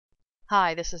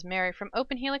Hi, this is Mary from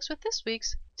OpenHelix with this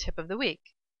week's Tip of the Week.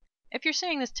 If you're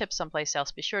seeing this tip someplace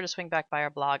else, be sure to swing back by our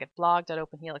blog at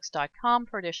blog.openhelix.com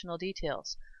for additional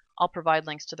details. I'll provide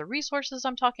links to the resources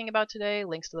I'm talking about today,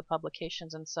 links to the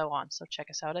publications, and so on. So check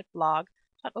us out at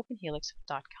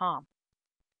blog.openhelix.com.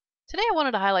 Today I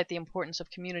wanted to highlight the importance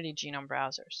of community genome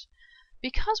browsers.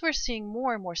 Because we're seeing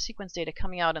more and more sequence data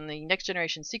coming out in the next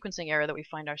generation sequencing era that we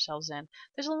find ourselves in,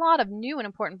 there's a lot of new and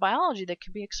important biology that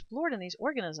can be explored in these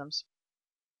organisms.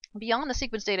 Beyond the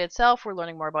sequence data itself, we're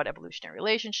learning more about evolutionary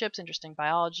relationships, interesting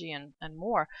biology, and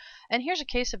more. And here's a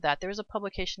case of that. There was a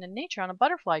publication in Nature on a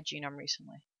butterfly genome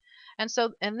recently. And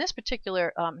so in this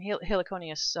particular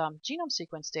Heliconius genome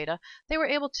sequence data, they were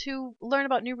able to learn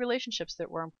about new relationships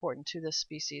that were important to this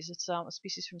species. It's a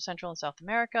species from Central and South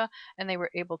America, and they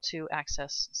were able to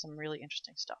access some really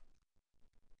interesting stuff.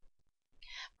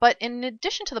 But in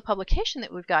addition to the publication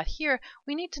that we've got here,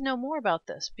 we need to know more about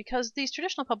this because these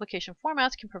traditional publication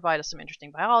formats can provide us some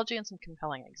interesting biology and some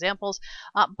compelling examples,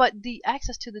 but the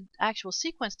access to the actual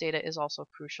sequence data is also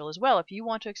crucial as well. If you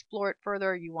want to explore it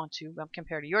further, you want to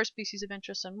compare to your species of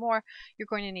interest and more, you're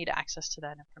going to need access to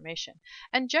that information.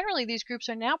 And generally, these groups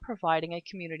are now providing a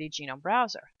community genome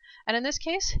browser. And in this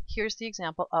case, here's the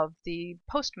example of the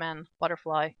Postman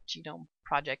Butterfly Genome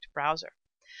Project browser.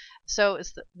 So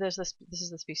this is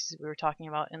the species we were talking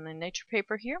about in the Nature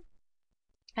paper here.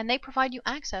 And they provide you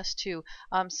access to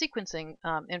sequencing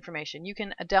information. You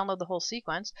can download the whole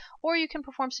sequence, or you can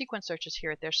perform sequence searches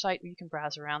here at their site where you can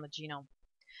browse around the genome.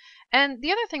 And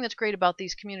the other thing that's great about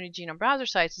these community genome browser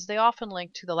sites is they often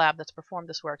link to the lab that's performed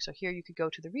this work. So here you could go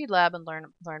to the Reed lab and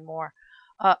learn more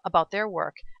about their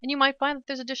work. And you might find that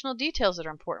there's additional details that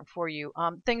are important for you,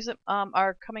 things that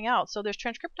are coming out. So there's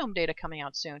transcriptome data coming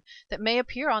out soon that may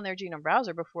appear on their genome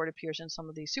browser before it appears in some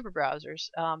of these super browsers.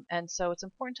 And so it's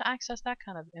important to access that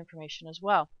kind of information as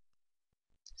well.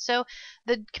 So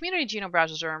the community genome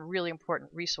browsers are a really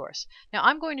important resource. Now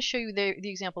I'm going to show you the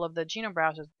example of the genome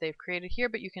browser that they've created here,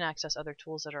 but you can access other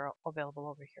tools that are available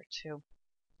over here too.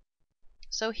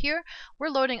 So here we're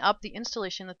loading up the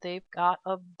installation that they've got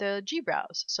of the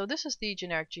GBrowse. So this is the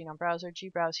generic genome browser,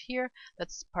 GBrowse here.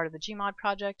 That's part of the Gmod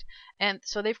project. And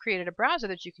so they've created a browser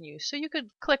that you can use. So you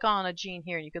could click on a gene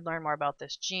here and you could learn more about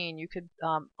this gene. You could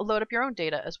load up your own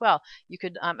data as well. You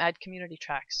could add community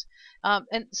tracks.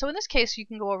 And so in this case, you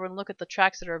can go over and look at the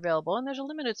tracks that are available. And there's a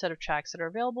limited set of tracks that are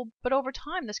available. But over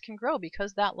time, this can grow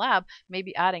because that lab may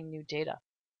be adding new data.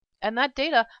 And that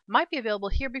data might be available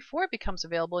here before it becomes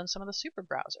available in some of the super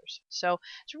browsers. So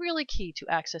it's really key to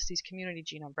access these community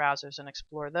genome browsers and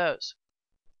explore those.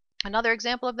 Another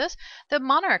example of this, the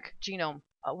Monarch genome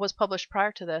was published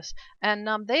prior to this, and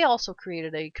they also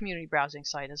created a community browsing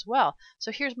site as well.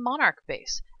 So here's Monarch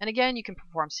Base, and again, you can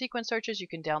perform sequence searches, you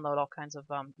can download all kinds of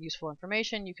useful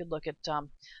information, you could look at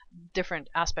different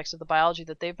aspects of the biology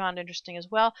that they found interesting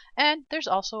as well, and there's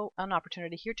also an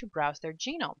opportunity here to browse their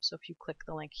genome. So if you click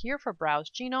the link here for Browse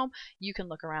Genome, you can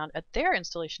look around at their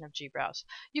installation of GBrowse.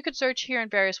 You could search here in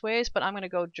various ways, but I'm going to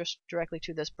go just directly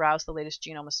to this Browse the Latest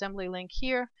Genome Assembly link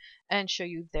here and show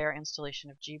you their installation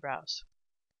of GBrowse.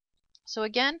 So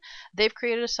again, they've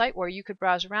created a site where you could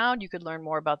browse around, you could learn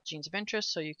more about genes of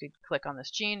interest, so you could click on this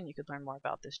gene and you could learn more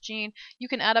about this gene. You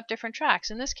can add up different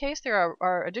tracks. In this case, there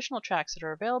are additional tracks that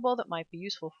are available that might be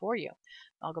useful for you.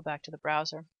 I'll go back to the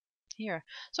browser here.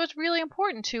 So it's really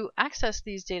important to access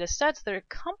these data sets that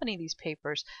accompany these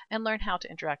papers and learn how to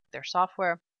interact with their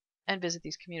software and visit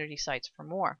these community sites for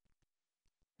more.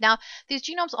 Now, these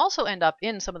genomes also end up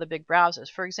in some of the big browsers.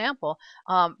 For example,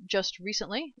 just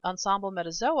recently, Ensembl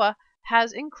Metazoa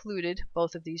has included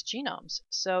both of these genomes.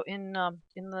 So in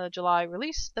the July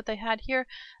release that they had here,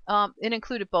 it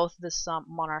included both this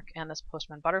Monarch and this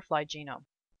Postman Butterfly genome.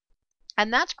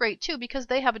 And that's great too because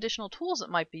they have additional tools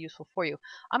that might be useful for you.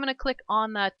 I'm going to click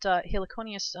on that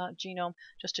Heliconius genome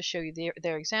just to show you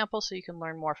their example so you can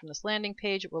learn more from this landing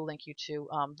page. It will link you to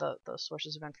the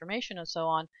sources of information and so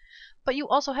on. But you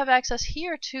also have access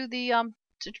here to the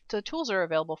tools that are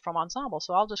available from Ensembl.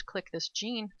 So I'll just click this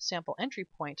gene sample entry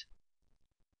point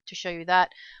to show you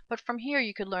that. But from here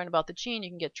you could learn about the gene,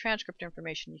 you can get transcript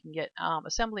information, you can get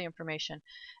assembly information,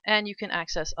 and you can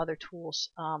access other tools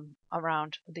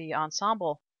around the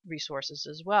Ensembl resources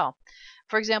as well.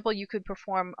 For example, you could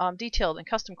perform detailed and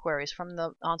custom queries from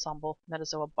the Ensembl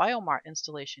Metazoa Biomart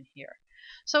installation here.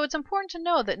 So it's important to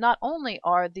know that not only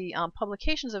are the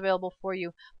publications available for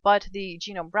you, but the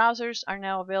genome browsers are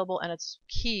now available, and it's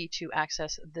key to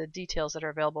access the details that are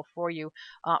available for you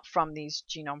from these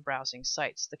genome browsing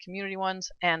sites, the community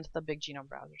ones and the big genome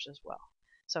browsers as well.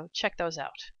 So check those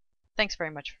out. Thanks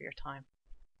very much for your time.